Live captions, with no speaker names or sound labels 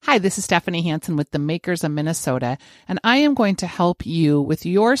Hi, this is Stephanie Hansen with the Makers of Minnesota, and I am going to help you with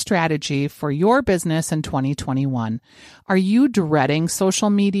your strategy for your business in 2021. Are you dreading social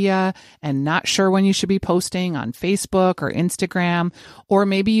media and not sure when you should be posting on Facebook or Instagram? Or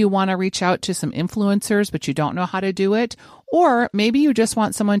maybe you want to reach out to some influencers, but you don't know how to do it? Or maybe you just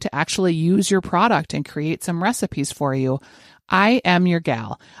want someone to actually use your product and create some recipes for you. I am your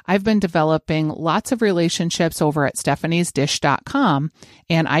gal. I've been developing lots of relationships over at stephaniesdish.com,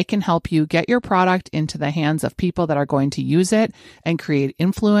 and I can help you get your product into the hands of people that are going to use it and create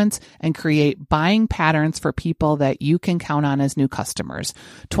influence and create buying patterns for people that you can count on as new customers.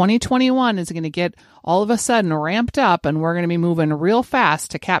 2021 is going to get all of a sudden ramped up, and we're going to be moving real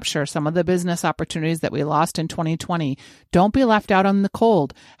fast to capture some of the business opportunities that we lost in 2020. Don't be left out on the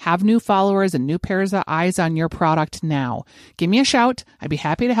cold. Have new followers and new pairs of eyes on your product now. Give me a shout. I'd be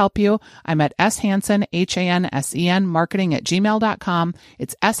happy to help you. I'm at shansen, Hansen, marketing at gmail.com.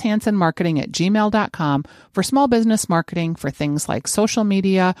 It's shansenmarketing at gmail.com for small business marketing for things like social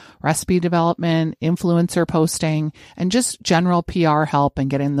media, recipe development, influencer posting, and just general PR help and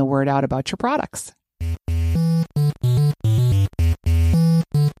getting the word out about your products.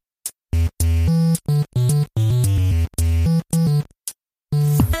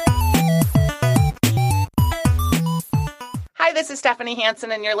 Hi, this is Stephanie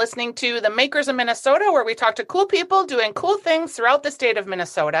Hansen, and you're listening to The Makers of Minnesota, where we talk to cool people doing cool things throughout the state of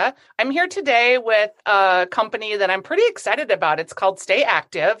Minnesota. I'm here today with a company that I'm pretty excited about. It's called Stay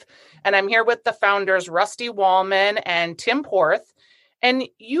Active, and I'm here with the founders, Rusty Wallman and Tim Porth. And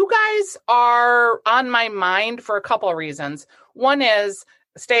you guys are on my mind for a couple of reasons. One is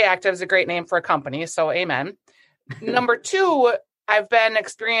Stay Active is a great name for a company, so amen. Number two, I've been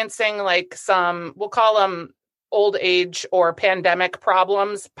experiencing like some, we'll call them old age or pandemic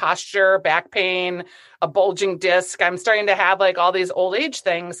problems, posture, back pain, a bulging disc. I'm starting to have like all these old age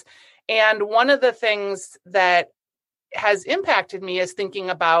things. And one of the things that has impacted me is thinking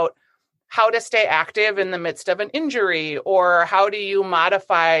about how to stay active in the midst of an injury, or how do you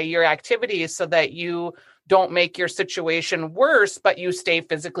modify your activities so that you don't make your situation worse, but you stay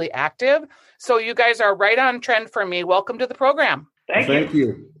physically active. So you guys are right on trend for me. Welcome to the program. Thank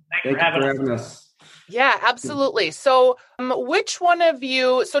you. Thank you for having us. Yeah, absolutely. So which one of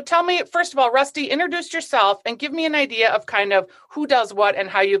you, so tell me, first of all, Rusty, introduce yourself and give me an idea of kind of who does what and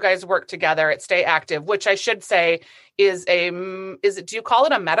how you guys work together at Stay Active, which I should say is do you call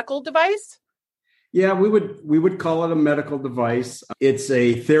it a medical device? Yeah, we would call it a medical device. It's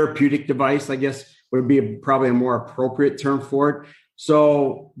a therapeutic device, I guess would be probably a more appropriate term for it.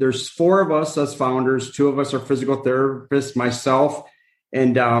 So there's 4 of us as founders. 2 of us are physical therapists, myself,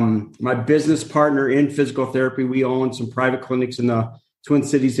 and my business partner in physical therapy. We own some private clinics in the Twin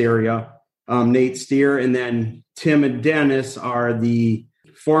Cities area, Nate Steer. And then Tim and Dennis are the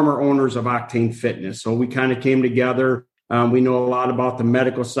former owners of Octane Fitness. So we kind of came together. We know a lot about the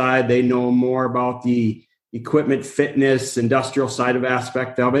medical side. They know more about the equipment, fitness, industrial side of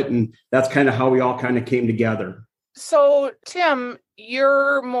aspect of it. And that's kind of how we all kind of came together. So Tim,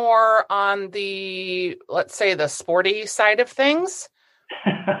 you're more on the, let's say, the sporty side of things.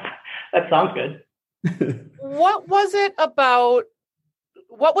 That sounds good. What was the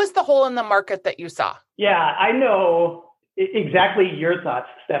hole in the market that you saw? Yeah, I know exactly your thoughts,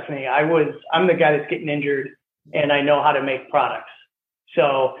 Stephanie. I'm the guy that's getting injured, and I know how to make products.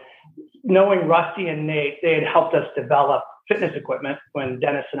 So knowing Rusty and Nate, they had helped us develop fitness equipment when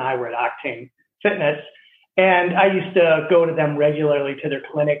Dennis and I were at Octane Fitness. And I used to go to them regularly to their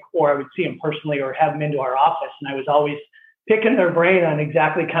clinic, or I would see them personally or have them into our office. And I was always picking their brain on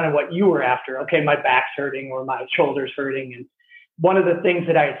exactly kind of what you were after. Okay, my back's hurting or my shoulder's hurting. And one of the things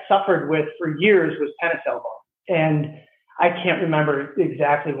that I had suffered with for years was tennis elbow. And I can't remember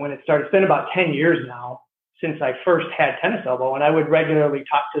exactly when it started. It's been about 10 years now since I first had tennis elbow, and I would regularly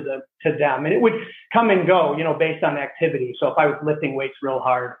talk to them, and it would come and go, based on activity. So if I was lifting weights real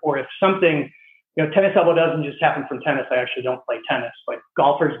hard, or if something, tennis elbow doesn't just happen from tennis. I actually don't play tennis, but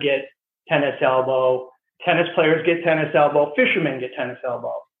golfers get tennis elbow, tennis players get tennis elbow, fishermen get tennis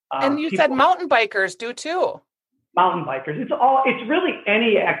elbow. And you said mountain bikers do too. Mountain bikers. It's really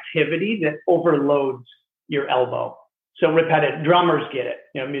any activity that overloads your elbow. So repetitive, drummers get it,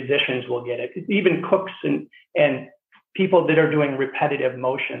 musicians will get it, even cooks and people that are doing repetitive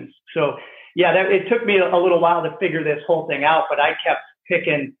motions. So yeah, it took me a little while to figure this whole thing out, but I kept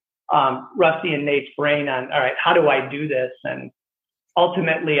picking Rusty and Nate's brain on, all right, how do I do this? And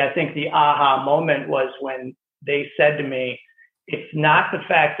ultimately, I think the aha moment was when they said to me, it's not the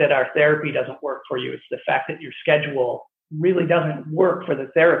fact that our therapy doesn't work for you. It's the fact that your schedule really doesn't work for the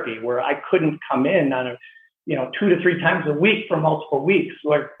therapy, where I couldn't come in on a 2 to 3 times a week for multiple weeks.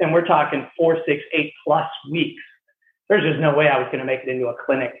 And we're talking 4, 6, 8+ weeks. There's just no way I was going to make it into a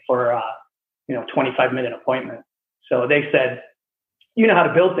clinic for 25-minute appointment. So they said, you know how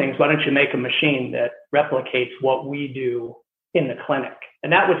to build things. Why don't you make a machine that replicates what we do in the clinic?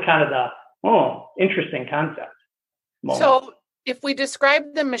 And that was kind of the interesting concept moment. So if we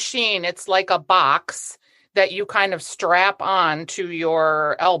describe the machine, it's like a box that you kind of strap on to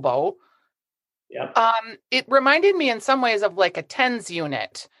your elbow. Yep. It reminded me in some ways of like a TENS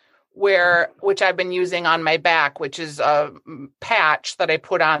unit, which I've been using on my back, which is a patch that I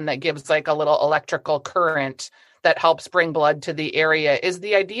put on that gives like a little electrical current that helps bring blood to the area. Is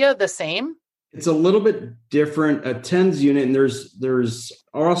the idea the same? It's a little bit different. A TENS unit, and there's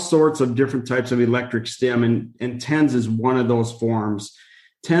all sorts of different types of electric stim, and TENS is one of those forms.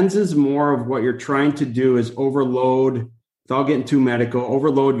 TENS is more of what you're trying to do is overload, without getting too medical,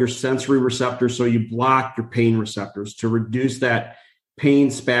 overload your sensory receptors so you block your pain receptors to reduce that pain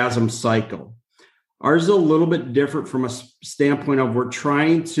spasm cycle. Ours is a little bit different from a standpoint of we're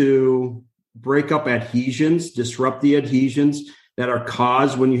trying to break up adhesions, disrupt the adhesions that are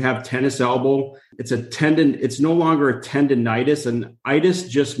caused when you have tennis elbow. It's a tendon. It's no longer a tendinitis. And itis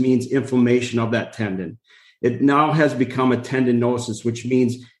just means inflammation of that tendon. It now has become a tendinosis, which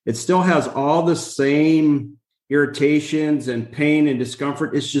means it still has all the same irritations and pain and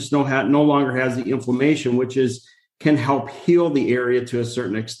discomfort. It's just no longer has the inflammation, which can help heal the area to a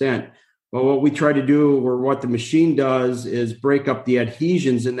certain extent. But what we try to do, or what the machine does, is break up the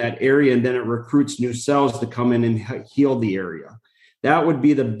adhesions in that area, and then it recruits new cells to come in and heal the area. That would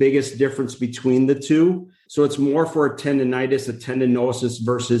be the biggest difference between the two. So it's more for a tendinitis, a tendinosis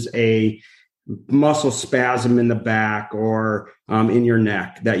versus a muscle spasm in the back or in your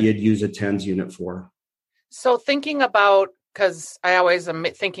neck that you'd use a TENS unit for. So thinking about, because I always am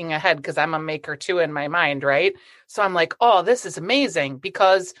thinking ahead because I'm a maker too in my mind, right? So I'm like, oh, this is amazing,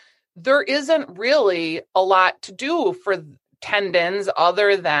 because there isn't really a lot to do for tendons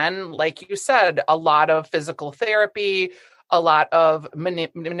other than, like you said, a lot of physical therapy, a lot of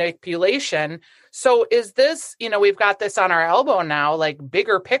manipulation. So is this, we've got this on our elbow now, like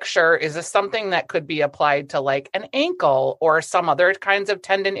bigger picture, is this something that could be applied to like an ankle or some other kinds of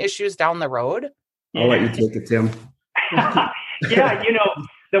tendon issues down the road? I'll let you take it, Tim. Yeah,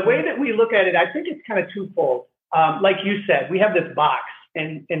 the way that we look at it, I think it's kind of twofold. Like you said, we have this box,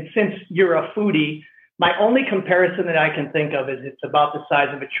 and since you're a foodie, my only comparison that I can think of is it's about the size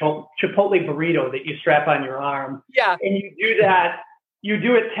of a Chipotle burrito that you strap on your arm. Yeah. And you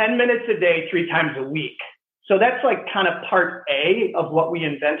do it 10 minutes a day, 3 times a week. So that's like kind of part A of what we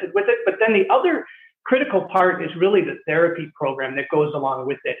invented with it. But then the other critical part is really the therapy program that goes along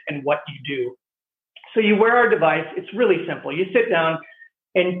with it and what you do. So you wear our device. It's really simple. You sit down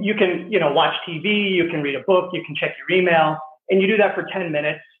and you can, watch TV, you can read a book, you can check your email, and you do that for 10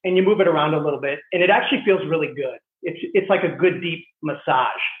 minutes and you move it around a little bit. And it actually feels really good. It's like a good deep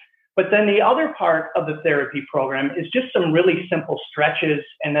massage. But then the other part of the therapy program is just some really simple stretches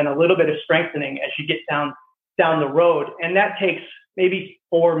and then a little bit of strengthening as you get down the road. And that takes maybe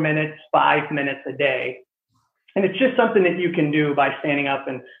 4 minutes, 5 minutes a day. And it's just something that you can do by standing up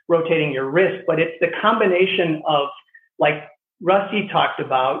and rotating your wrist. But it's the combination of, like Rusty talked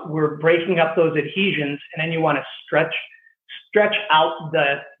about, we're breaking up those adhesions, and then you want to stretch out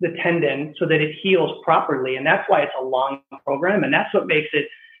the tendon so that it heals properly. And that's why it's a long program. And that's what makes it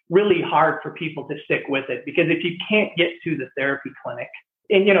really hard for people to stick with it. Because if you can't get to the therapy clinic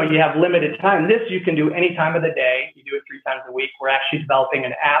and, you have limited time, this you can do any time of the day. You do it 3 times a week. We're actually developing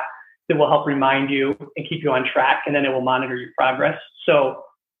an app that will help remind you and keep you on track, and then it will monitor your progress. So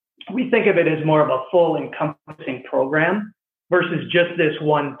we think of it as more of a full encompassing program versus just this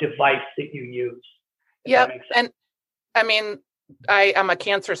one device that you use. Yeah. And I mean, I am a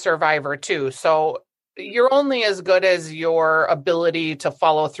cancer survivor too. So you're only as good as your ability to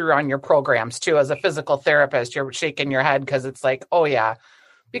follow through on your programs too. As a physical therapist, you're shaking your head because it's like, oh yeah,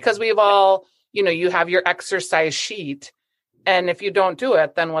 because we've all, you have your exercise sheet, and if you don't do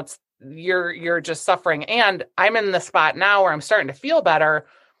it, then you're just suffering. And I'm in the spot now where I'm starting to feel better.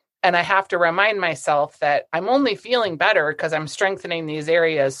 And I have to remind myself that I'm only feeling better because I'm strengthening these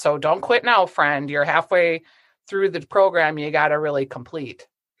areas. So don't quit now, friend. You're halfway through the program. You got to really complete.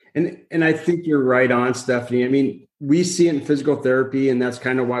 And I think you're right on, Stephanie. I mean, we see it in physical therapy, and that's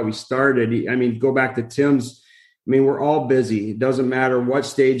kind of why we started. I mean, go back to Tim's. I mean, we're all busy. It doesn't matter what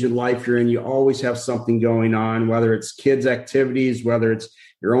stage of life you're in. You always have something going on, whether it's kids' activities, whether it's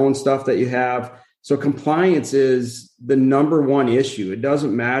your own stuff that you have. So compliance is the number one issue. It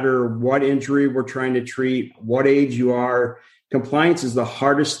doesn't matter what injury we're trying to treat, what age you are. compliance is the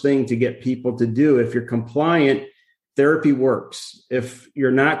hardest thing to get people to do. If you're compliant, therapy works. If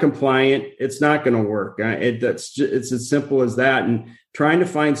you're not compliant, it's not going to work. It's as simple as that. And trying to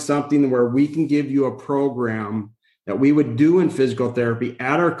find something where we can give you a program that we would do in physical therapy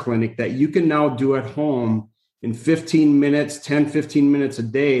at our clinic that you can now do at home in 15 minutes, 10, 15 minutes a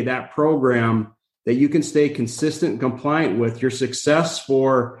day, that program that you can stay consistent and compliant with, your success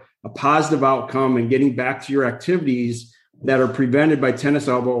for a positive outcome and getting back to your activities that are prevented by tennis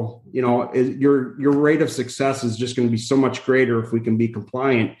elbow, your rate of success is just going to be so much greater if we can be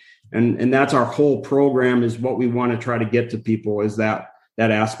compliant. And that's our whole program, is what we want to try to get to people, is that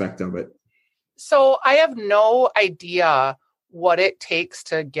aspect of it. So I have no idea what it takes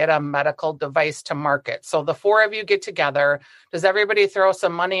to get a medical device to market. So the four of you get together. Does everybody throw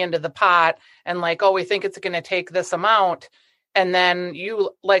some money into the pot and we think it's going to take this amount? And then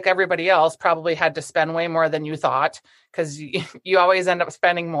you, like everybody else, probably had to spend way more than you thought, because you always end up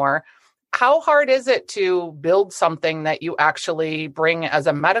spending more. How hard is it to build something that you actually bring as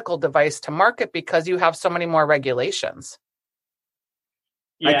a medical device to market, because you have so many more regulations?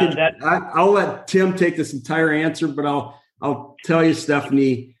 Yeah, I'll let Tim take this entire answer, but I'll tell you,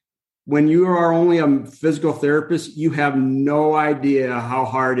 Stephanie, when you are only a physical therapist, you have no idea how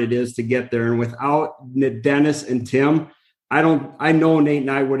hard it is to get there. And without Dennis and Tim, I know Nate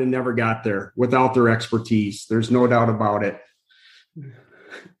and I would have never got there without their expertise. There's no doubt about it.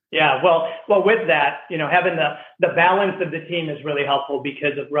 Yeah, well, with that, having the balance of the team is really helpful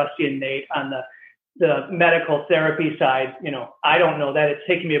because of Rusty and Nate on the medical therapy side. I don't know that it's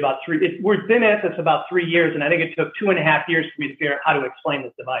taken me about we've been at this about 3 years, and I think it took 2.5 years for me to figure out how to explain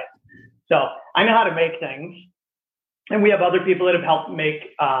this device. So I know how to make things, and we have other people that have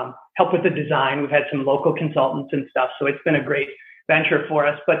help with the design. We've had some local consultants and stuff, so it's been a great venture for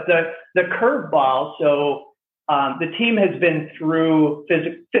us. But the curveball, so the team has been through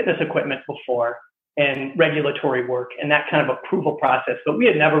fitness equipment before and regulatory work and that kind of approval process, but we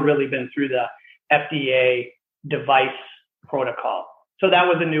had never really been through the FDA device protocol. So that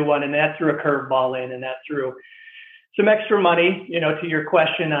was a new one, and that threw a curveball in, and that threw some extra money, to your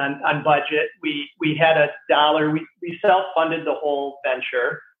question on budget. We had $1, we self-funded the whole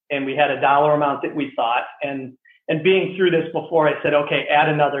venture, and we had a dollar amount that we thought, and being through this before, I said, okay, add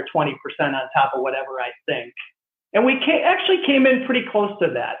another 20% on top of whatever I think. And we actually came in pretty close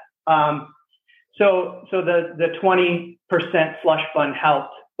to that. So the 20% slush fund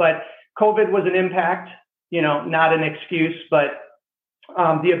helped, but COVID was an impact, not an excuse, but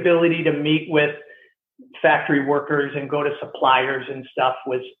the ability to meet with factory workers and go to suppliers and stuff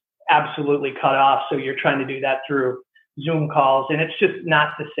was absolutely cut off. So you're trying to do that through Zoom calls, and it's just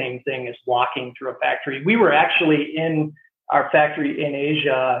not the same thing as walking through a factory. We were actually in our factory in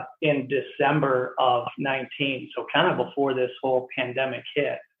Asia in December of 19, so kind of before this whole pandemic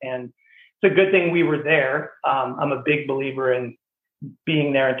hit. And it's a good thing we were there. I'm a big believer in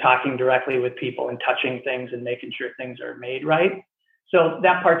being there and talking directly with people and touching things and making sure things are made right. So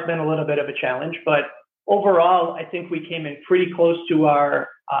that part's been a little bit of a challenge, but overall, I think we came in pretty close to our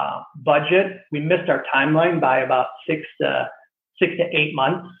budget. We missed our timeline by about 6 to 8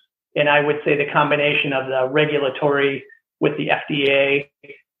 months. And I would say the combination of the regulatory with the FDA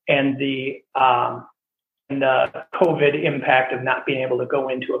and the COVID impact of not being able to go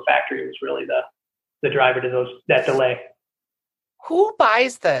into a factory was really the driver to that delay. Who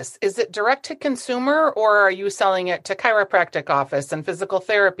buys this? Is it direct to consumer, or are you selling it to chiropractic office and physical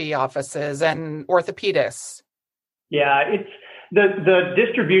therapy offices and orthopedists? Yeah, it's the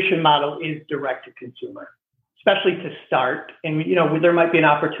distribution model is direct to consumer, especially to start. And there might be an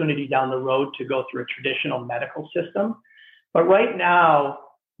opportunity down the road to go through a traditional medical system. But right now,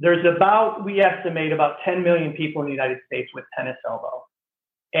 we estimate about 10 million people in the United States with tennis elbow.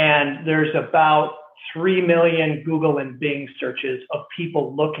 And there's about 3 million Google and Bing searches of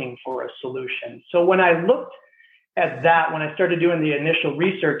people looking for a solution. So when I looked at that, when I started doing the initial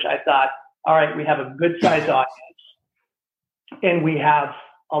research, I thought, all right, we have a good size audience and we have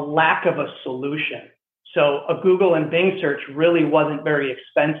a lack of a solution. So a Google and Bing search really wasn't very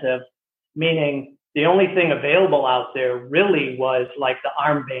expensive, meaning the only thing available out there really was like the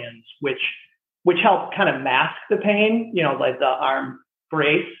armbands, which help kind of mask the pain, like the arm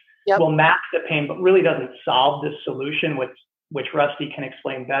brace. Yep. Will mask the pain, but really doesn't solve the solution, which Rusty can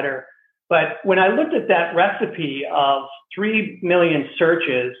explain better. But when I looked at that recipe of 3 million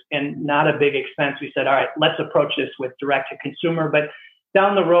searches and not a big expense, we said, all right, let's approach this with direct to consumer. But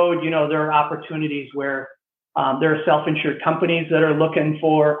down the road, there are opportunities where there are self-insured companies that are looking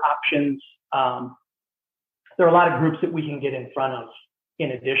for options. There are a lot of groups that we can get in front of in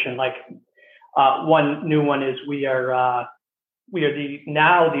addition. Like one new one is we are we are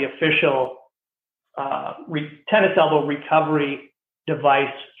now the official tennis elbow recovery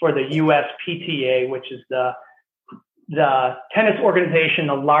device for the USPTA, which is the tennis organization,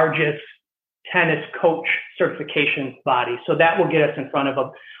 the largest tennis coach certification body. So that will get us in front of a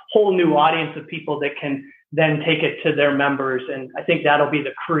whole new audience of people that can then take it to their members. And I think that'll be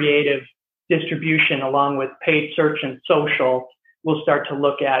the creative distribution along with paid search and social. We'll start to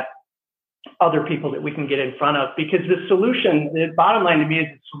look at other people that we can get in front of, because the bottom line to me is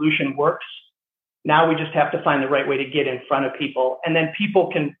the solution works. Now we just have to find the right way to get in front of people. And then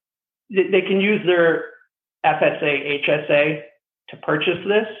people can use their FSA, HSA to purchase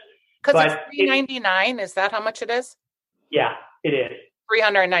this. Because it's $399. Is that how much it is? Yeah, it is.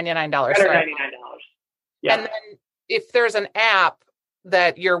 $399. $399. Yeah. And then if there's an app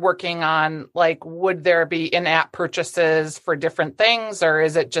that you're working on, like, would there be in-app purchases for different things, or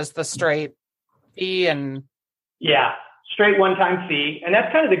is it just the straight fee? And yeah, straight one-time fee. And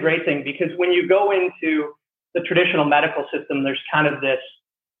that's kind of the great thing, because when you go into the traditional medical system, there's kind of this,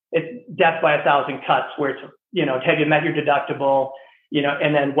 it's death by 1,000 cuts, where it's, have you met your deductible,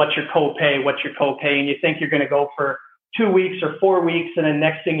 and then what's your copay, and you think you're going to go for 2 weeks or 4 weeks, and then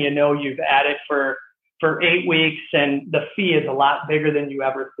next thing you know, you've added for 8 weeks, and the fee is a lot bigger than you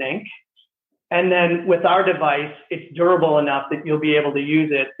ever think. And then with our device, it's durable enough that you'll be able to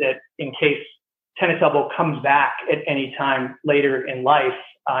use it, that in case tennis elbow comes back at any time later in life,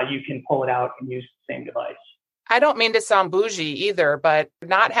 you can pull it out and use the same device. I don't mean to sound bougie either, but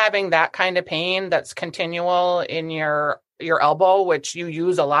not having that kind of pain that's continual in your elbow, which you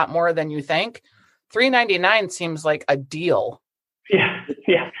use a lot more than you think, $399 seems like a deal.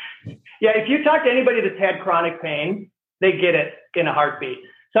 Yeah. If you talk to anybody that's had chronic pain, they get it in a heartbeat.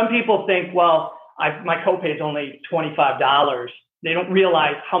 Some people think, well, my copay is only $25. They don't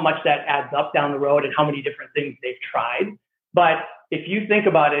realize how much that adds up down the road and how many different things they've tried. But if you think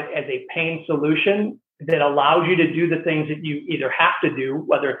about it as a pain solution that allows you to do the things that you either have to do,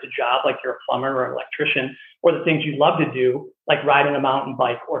 whether it's a job like you're a plumber or an electrician, or the things you love to do, like riding a mountain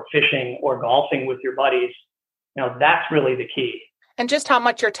bike or fishing or golfing with your buddies, that's really the key. And just how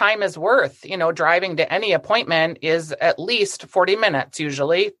much your time is worth. Driving to any appointment is at least 40 minutes,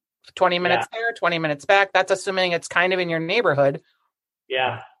 usually 20 minutes there, 20 minutes back. That's assuming it's kind of in your neighborhood.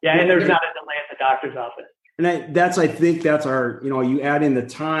 Yeah. And there's not a delay at the doctor's office. And I think that's our, you add in the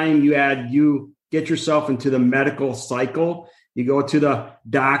time, you get yourself into the medical cycle. You go to the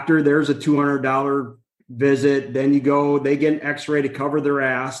doctor, there's a $200 visit. Then they get an x-ray to cover their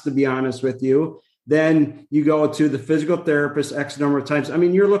ass, to be honest with you. Then you go to the physical therapist X number of times. I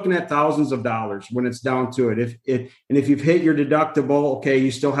mean, you're looking at thousands of dollars when it's down to it. If you've hit your deductible, okay,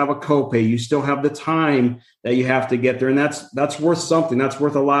 you still have a copay. You still have the time that you have to get there. And that's worth something. That's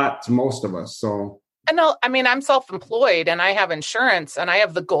worth a lot to most of us. So. And I'm self-employed and I have insurance and I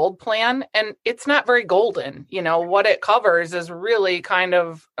have the gold plan, and it's not very golden. What it covers is really kind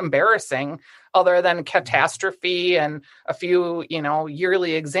of embarrassing, other than catastrophe and a few,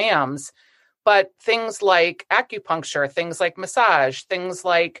 yearly exams. But things like acupuncture, things like massage, things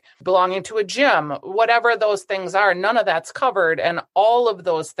like belonging to a gym, whatever those things are, none of that's covered. And all of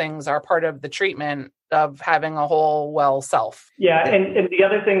those things are part of the treatment of having a whole well self. Yeah. And the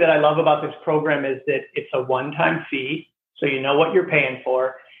other thing that I love about this program is that it's a one-time fee. So you know what you're paying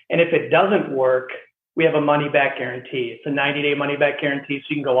for. And if it doesn't work, we have a money-back guarantee. It's a 90-day money-back guarantee. So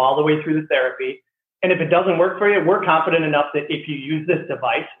you can go all the way through the therapy. And if it doesn't work for you, we're confident enough that if you use this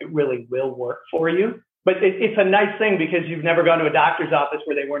device, it really will work for you. But it's a nice thing because you've never gone to a doctor's office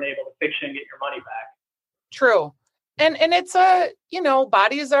where they weren't able to fix you and get your money back. True. And it's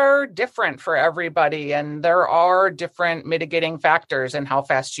bodies are different for everybody. And there are different mitigating factors in how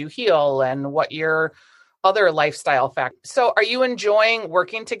fast you heal and what your other lifestyle factors. So are you enjoying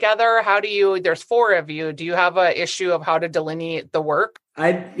working together? There's 4 of you. Do you have an issue of how to delineate the work?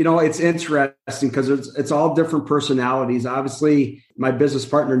 It's interesting because it's all different personalities. Obviously, my business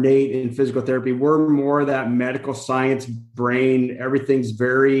partner, Nate, in physical therapy, we're more that medical science brain. Everything's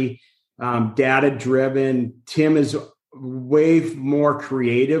very data driven. Tim is way more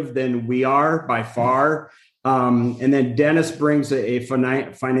creative than we are by far. And then Dennis brings a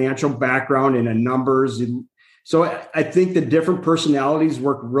financial background and a numbers. So I think the different personalities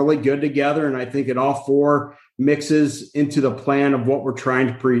work really good together. And I think it all 4 mixes into the plan of what we're trying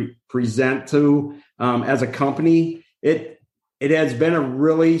to present to as a company. It has been a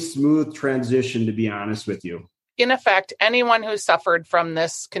really smooth transition, to be honest with you. In effect, anyone who suffered from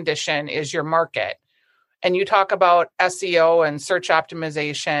this condition is your market. And you talk about SEO and search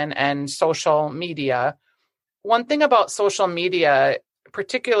optimization and social media. One thing about social media,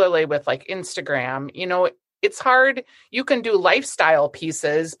 particularly with like Instagram, it's hard. You can do lifestyle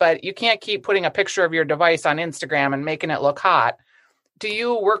pieces, but you can't keep putting a picture of your device on Instagram and making it look hot. Do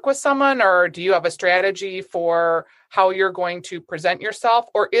you work with someone, or do you have a strategy for how you're going to present yourself?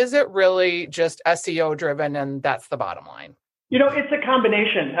 Or is it really just SEO driven and that's the bottom line? It's a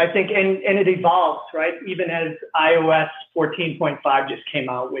combination, I think, and it evolves, right? Even as iOS 14.5 just came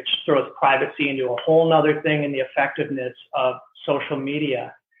out, which throws privacy into a whole nother thing in the effectiveness of social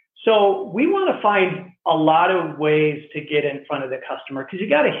media. So we want to find a lot of ways to get in front of the customer, because you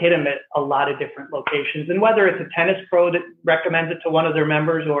got to hit them at a lot of different locations. And whether it's a tennis pro that recommends it to one of their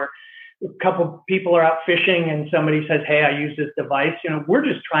members, or a couple of people are out fishing and somebody says, hey, I use this device, we're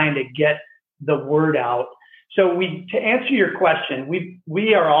just trying to get the word out. So to answer your question,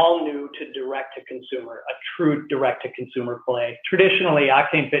 we are all new to direct to consumer, a true direct to consumer play. Traditionally,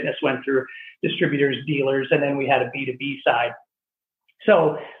 Octane Fitness went through distributors, dealers, and then we had a B2B side.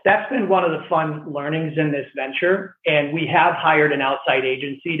 So that's been one of the fun learnings in this venture. And we have hired an outside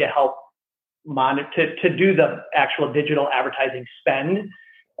agency to help monitor, to do the actual digital advertising spend.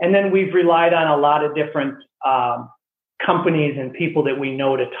 And then we've relied on a lot of different companies and people that we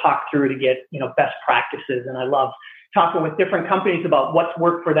know to talk through to get, best practices. And I love talking with different companies about what's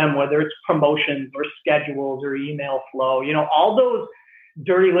worked for them, whether it's promotions or schedules or email flow, all those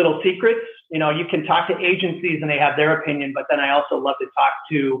dirty little secrets. You can talk to agencies and they have their opinion, but then I also love to talk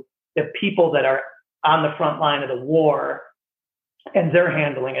to the people that are on the front line of the war and they're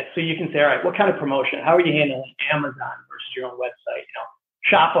handling it. So you can say, all right, what kind of promotion? How are you handling Amazon versus your own website?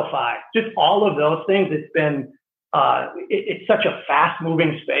 Shopify, just all of those things. It's been, it's such a fast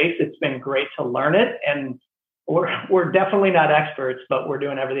moving space. It's been great to learn it. And we're definitely not experts, but we're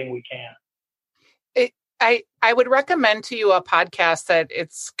doing everything we can. I would recommend to you a podcast that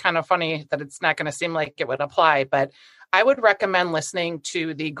it's kind of funny that it's not going to seem like it would apply, but I would recommend listening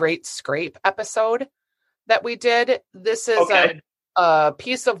to the Great Scrape episode that we did. This is a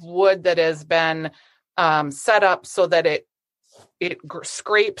piece of wood that has been set up so that it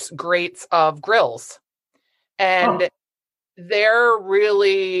scrapes grates of grills. And they're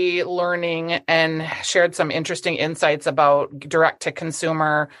really learning and shared some interesting insights about direct to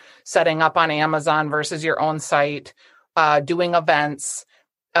consumer, setting up on Amazon versus your own site, doing events,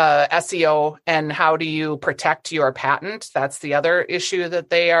 SEO, and how do you protect your patent? That's the other issue that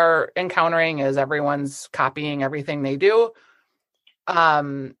they are encountering, is everyone's copying everything they do.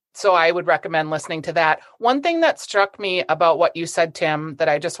 So I would recommend listening to that. One thing that struck me about what you said, Tim, that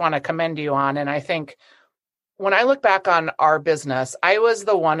I just want to commend you on, and I think when I look back on our business, I was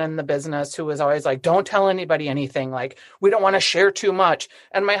the one in the business who was always like, don't tell anybody anything. Like, we don't want to share too much.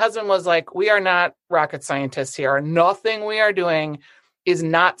 And my husband was like, we are not rocket scientists here. Nothing we are doing is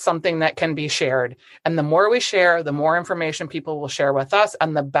not something that can be shared. And the more we share, the more information people will share with us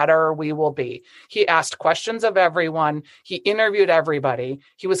and the better we will be. He asked questions of everyone. He interviewed everybody.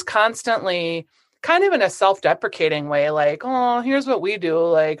 He was constantly kind of in a self-deprecating way, like, oh, here's what we do.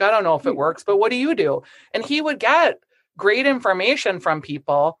 Like, I don't know if it works, but what do you do? And he would get great information from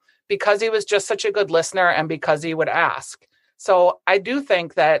people because he was just such a good listener and because he would ask. So I do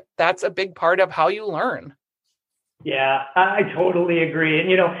think that that's a big part of how you learn. Yeah, I totally agree.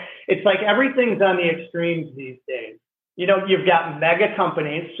 And, it's like everything's on the extremes these days. You've got mega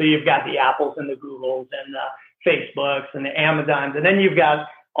companies. So you've got the Apples and the Googles and the Facebooks and the Amazons. And then you've got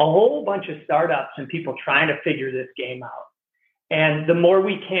a whole bunch of startups and people trying to figure this game out. And the more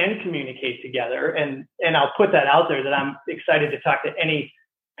we can communicate together, and I'll put that out there that I'm excited to talk to any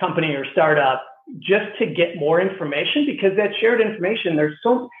company or startup just to get more information, because that shared information,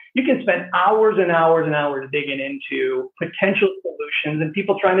 you can spend hours and hours and hours digging into potential solutions and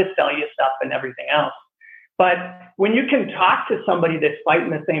people trying to sell you stuff and everything else. But when you can talk to somebody that's fighting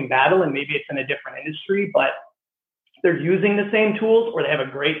the same battle, and maybe it's in a different industry, but they're using the same tools, or they have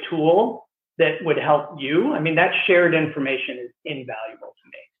a great tool that would help you, I mean, that shared information is invaluable to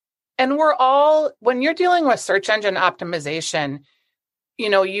me. And when you're dealing with search engine optimization,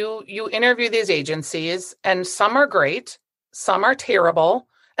 you interview these agencies and some are great, some are terrible,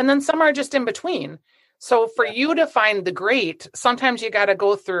 and then some are just in between. So for you to find the great, sometimes you got to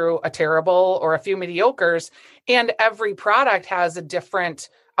go through a terrible or a few mediocres, and every product has a different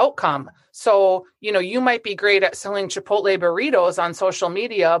outcome. So, you might be great at selling Chipotle burritos on social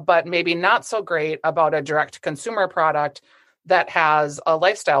media, but maybe not so great about a direct consumer product that has a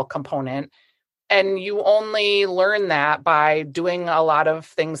lifestyle component. And you only learn that by doing a lot of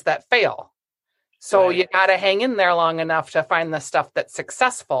things that fail. So You got to hang in there long enough to find the stuff that's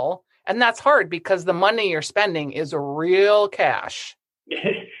successful. And that's hard because the money you're spending is real cash.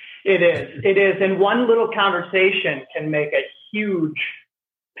 It is. And one little conversation can make a huge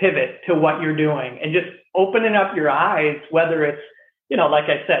pivot to what you're doing and just opening up your eyes, whether it's, like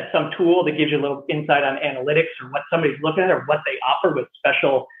I said, some tool that gives you a little insight on analytics or what somebody's looking at or what they offer with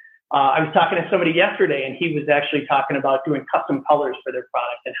special. I was talking to somebody yesterday and he was actually talking about doing custom colors for their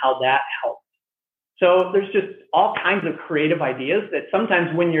product and how that helps. So there's just all kinds of creative ideas that sometimes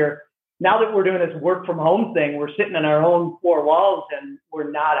now that we're doing this work from home thing, we're sitting in our own four walls and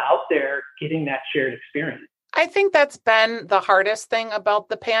we're not out there getting that shared experience. I think that's been the hardest thing about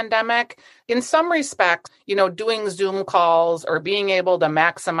the pandemic. In some respects, doing Zoom calls or being able to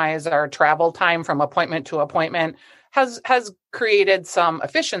maximize our travel time from appointment to appointment has created some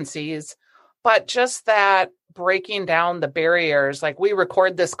efficiencies, but just that breaking down the barriers, like we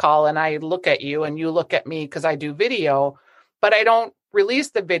record this call and I look at you and you look at me because I do video, but I don't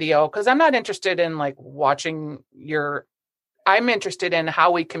release the video because I'm not interested in watching I'm interested in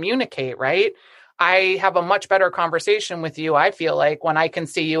how we communicate, right? I have a much better conversation with you, I feel like, when I can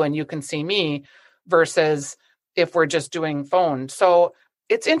see you and you can see me versus if we're just doing phone. So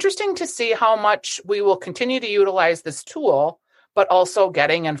it's interesting to see how much we will continue to utilize this tool, but also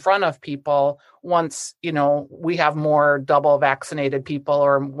getting in front of people once, we have more double vaccinated people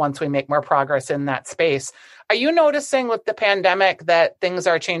or once we make more progress in that space. Are you noticing with the pandemic that things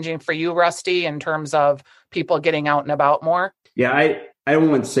are changing for you, Rusty, in terms of people getting out and about more? Yeah, I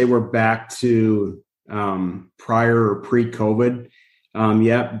don't want to say we're back to prior or pre-COVID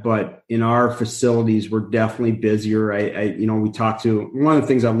yet, but in our facilities, we're definitely busier. We talk to, one of the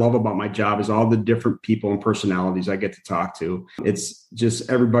things I love about my job is all the different people and personalities I get to talk to. It's just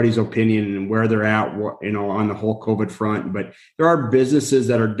everybody's opinion and where they're at, on the whole COVID front. But there are businesses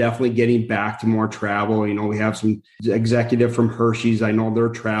that are definitely getting back to more travel. We have some executive from Hershey's. I know they're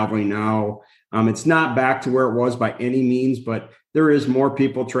traveling now. It's not back to where it was by any means, but there is more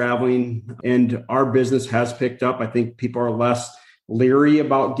people traveling and our business has picked up. I think people are less leery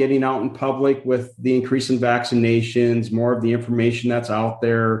about getting out in public with the increase in vaccinations, more of the information that's out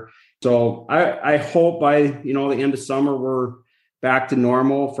there. So I hope by, the end of summer, we're back to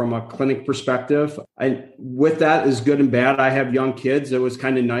normal from a clinic perspective. With that is good and bad. I have young kids. It was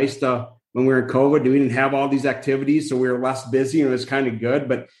kind of nice when we were in COVID, we didn't have all these activities, so we were less busy and it was kind of good.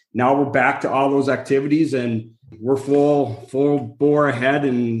 But now we're back to all those activities and we're full bore ahead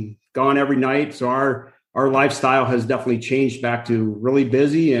and gone every night. So our lifestyle has definitely changed back to really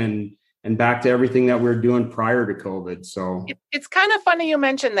busy and back to everything that we were doing prior to COVID. So it's kind of funny you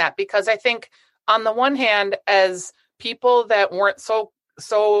mentioned that, because I think on the one hand, as people that weren't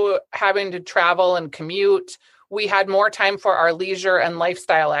so having to travel and commute, we had more time for our leisure and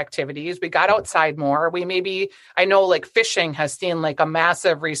lifestyle activities. We got outside more. I know fishing has seen a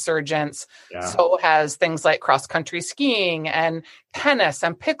massive resurgence. Yeah. So has things like cross-country skiing and tennis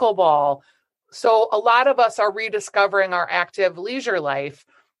and pickleball. So a lot of us are rediscovering our active leisure life,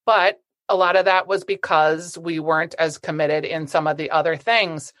 but a lot of that was because we weren't as committed in some of the other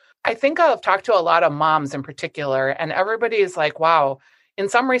things. I think I've talked to a lot of moms in particular, and everybody is like, wow, in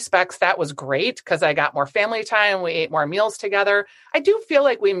some respects, that was great because I got more family time. We ate more meals together. I do feel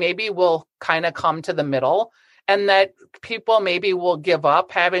like we maybe will kind of come to the middle, and that people maybe will give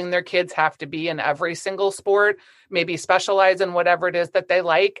up having their kids have to be in every single sport, maybe specialize in whatever it is that they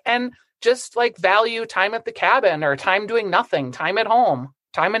like, and just value time at the cabin or time doing nothing, time at home,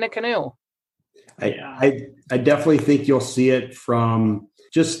 time in a canoe. I definitely think you'll see it from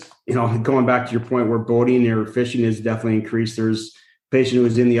just, going back to your point where boating or fishing is definitely increased. There's patient who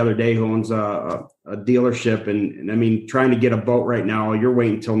was in the other day who owns a dealership. And I mean, trying to get a boat right now, you're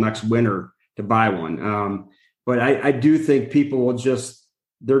waiting until next winter to buy one. But I do think people will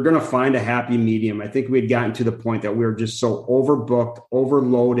they're going to find a happy medium. I think we had gotten to the point that we were just so overbooked,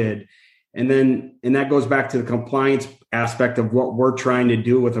 overloaded. And that goes back to the compliance aspect of what we're trying to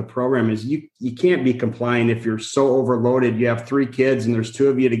do with a program is you can't be compliant if you're so overloaded. You have 3 kids and there's 2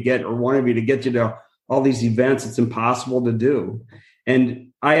 of you to get, or 1 of you to get you to all these events. It's impossible to do.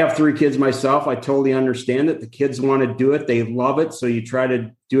 And I have 3 kids myself. I totally understand it. The kids want to do it. They love it. So you try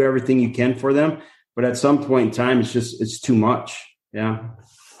to do everything you can for them. But at some point in time, it's too much. Yeah.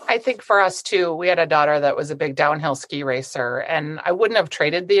 I think for us too, we had a daughter that was a big downhill ski racer, and I wouldn't have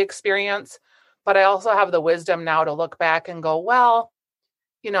traded the experience, but I also have the wisdom now to look back and go, well,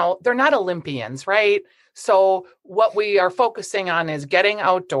 they're not Olympians, right? So what we are focusing on is getting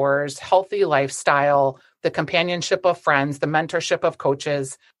outdoors, healthy lifestyle, the companionship of friends, the mentorship of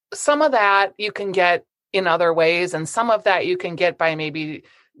coaches. Some of that you can get in other ways, and some of that you can get by maybe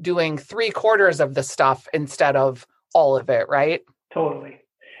doing 3/4 of the stuff instead of all of it, right? Totally.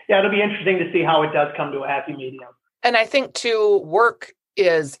 Yeah, it'll be interesting to see how it does come to a happy medium. And I think too, work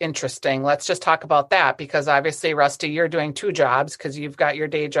is interesting. Let's just talk about that because obviously, Rusty, you're doing two jobs because you've got your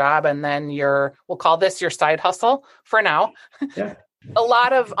day job and then we'll call this your side hustle for now. Yeah. A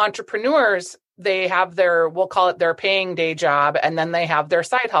lot of entrepreneurs, they have we'll call it their paying day job, and then they have their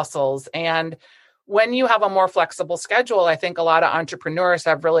side hustles. And when you have a more flexible schedule, I think a lot of entrepreneurs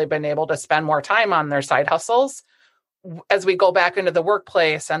have really been able to spend more time on their side hustles. As we go back into the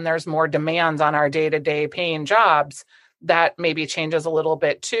workplace and there's more demands on our day-to-day paying jobs, that maybe changes a little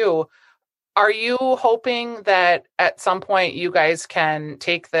bit too. Are you hoping that at some point you guys can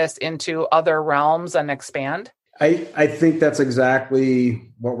take this into other realms and expand? I think that's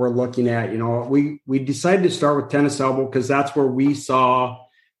exactly what we're looking at. We decided to start with Tennis Elbow because that's where we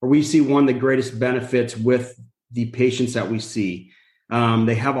see one of the greatest benefits with the patients that we see.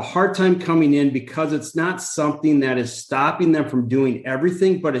 They have a hard time coming in because it's not something that is stopping them from doing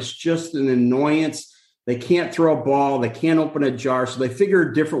everything, but it's just an annoyance. They can't throw a ball. They can't open a jar. So they figure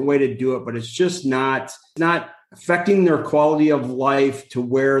a different way to do it, but it's just not affecting their quality of life to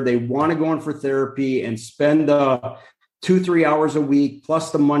where they want to go in for therapy and spend 2-3 hours a week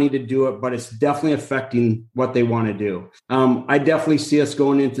plus the money to do it, but it's definitely affecting what they want to do. I definitely see us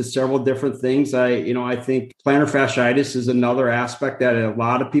going into several different things. I think plantar fasciitis is another aspect that a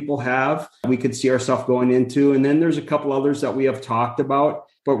lot of people have. We could see ourselves going into, and then there's a couple others that we have talked about.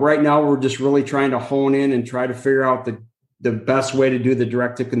 But right now we're just really trying to hone in and try to figure out the best way to do the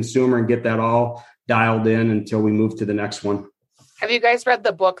direct to consumer and get that all dialed in until we move to the next one. Have you guys read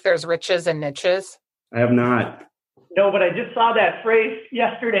the book, There's Riches and Niches? I have not. No, but I just saw that phrase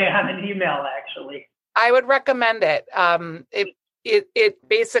yesterday on an email, actually. I would recommend it. It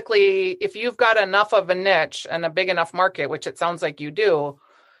basically, if you've got enough of a niche and a big enough market, which it sounds like you do,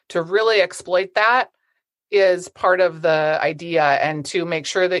 to really exploit that is part of the idea, and to make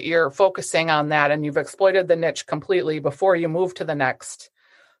sure that you're focusing on that and you've exploited the niche completely before you move to the next.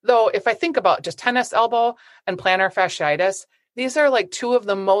 Though, if I think about just tennis elbow and plantar fasciitis, these are like two of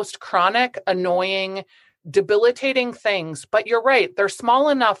the most chronic, annoying, debilitating things. But you're right. They're small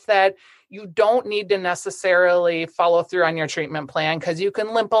enough that you don't need to necessarily follow through on your treatment plan because you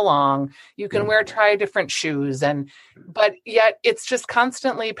can limp along. You can try different shoes. But yet it's just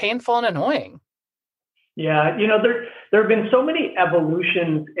constantly painful and annoying. Yeah. There have been so many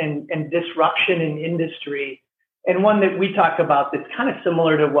evolutions and disruption in industry. And one that we talk about that's kind of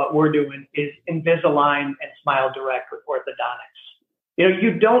similar to what we're doing is Invisalign and Smile Direct with orthodontics.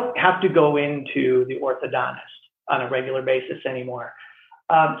 You don't have to go into the orthodontist on a regular basis anymore.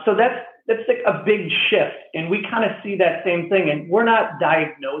 So that's like a big shift. And we kind of see that same thing. And we're not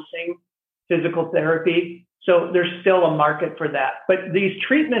diagnosing physical therapy. So there's still a market for that. But these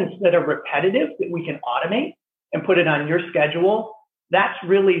treatments that are repetitive, that we can automate and put it on your schedule, that's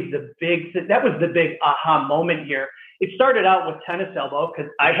really that was the big aha moment here. It started out with tennis elbow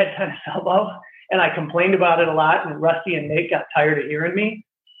because I had tennis elbow and I complained about it a lot, and Rusty and Nate got tired of hearing me.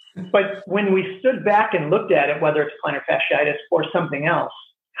 But when we stood back and looked at it, whether it's plantar fasciitis or something else,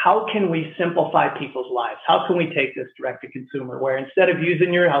 how can we simplify people's lives? How can we take this direct to consumer, where instead of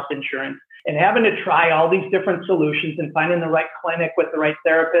using your health insurance and having to try all these different solutions and finding the right clinic with the right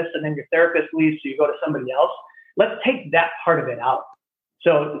therapist, and then your therapist leaves, so you go to somebody else, let's take that part of it out.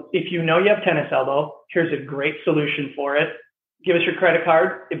 So if you have tennis elbow, here's a great solution for it. Give us your credit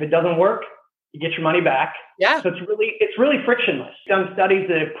card. If it doesn't work, you get your money back. Yeah. So it's really frictionless. Done studies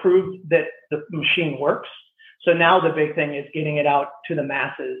that have proved that the machine works. So now the big thing is getting it out to the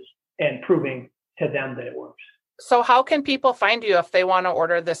masses and proving to them that it works. So how can people find you if they want to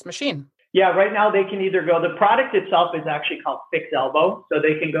order this machine? Yeah, right now they can either go, the product itself is actually called Fix Elbow. So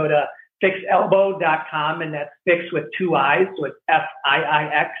they can go to fixelbow.com, and that's Fix with 2 I's. So it's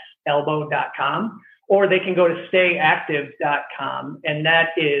FIIX elbow.com. Or they can go to stayactive.com, and that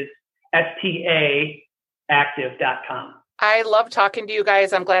is STAactive.com. I love talking to you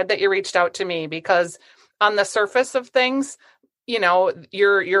guys. I'm glad that you reached out to me because on the surface of things,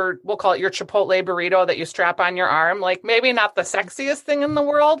 your we'll call it your Chipotle burrito that you strap on your arm, like maybe not the sexiest thing in the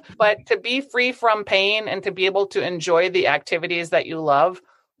world, but to be free from pain and to be able to enjoy the activities that you love,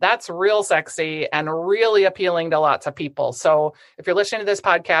 that's real sexy and really appealing to lots of people. So if you're listening to this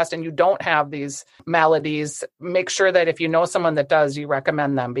podcast and you don't have these maladies, make sure that if you know someone that does, you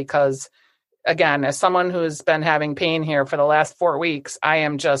recommend them, because again, as someone who's been having pain here for the last 4 weeks, I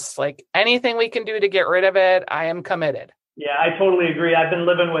am just like, anything we can do to get rid of it, I am committed. Yeah, I totally agree. I've been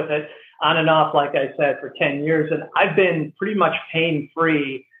living with it on and off, like I said, for 10 years. And I've been pretty much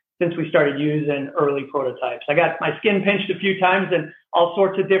pain-free since we started using early prototypes. I got my skin pinched a few times and all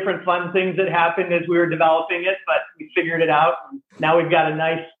sorts of different fun things that happened as we were developing it, but we figured it out. Now we've got a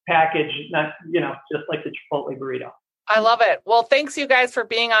nice package, not, just like the Chipotle burrito. I love it. Well, thanks you guys for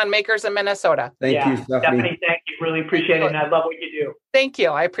being on Makers in Minnesota. Thank you, Stephanie. Thank you. Really appreciate it. And I love what you do. Thank you.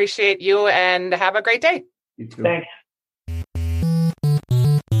 I appreciate you and have a great day. You too. Thanks.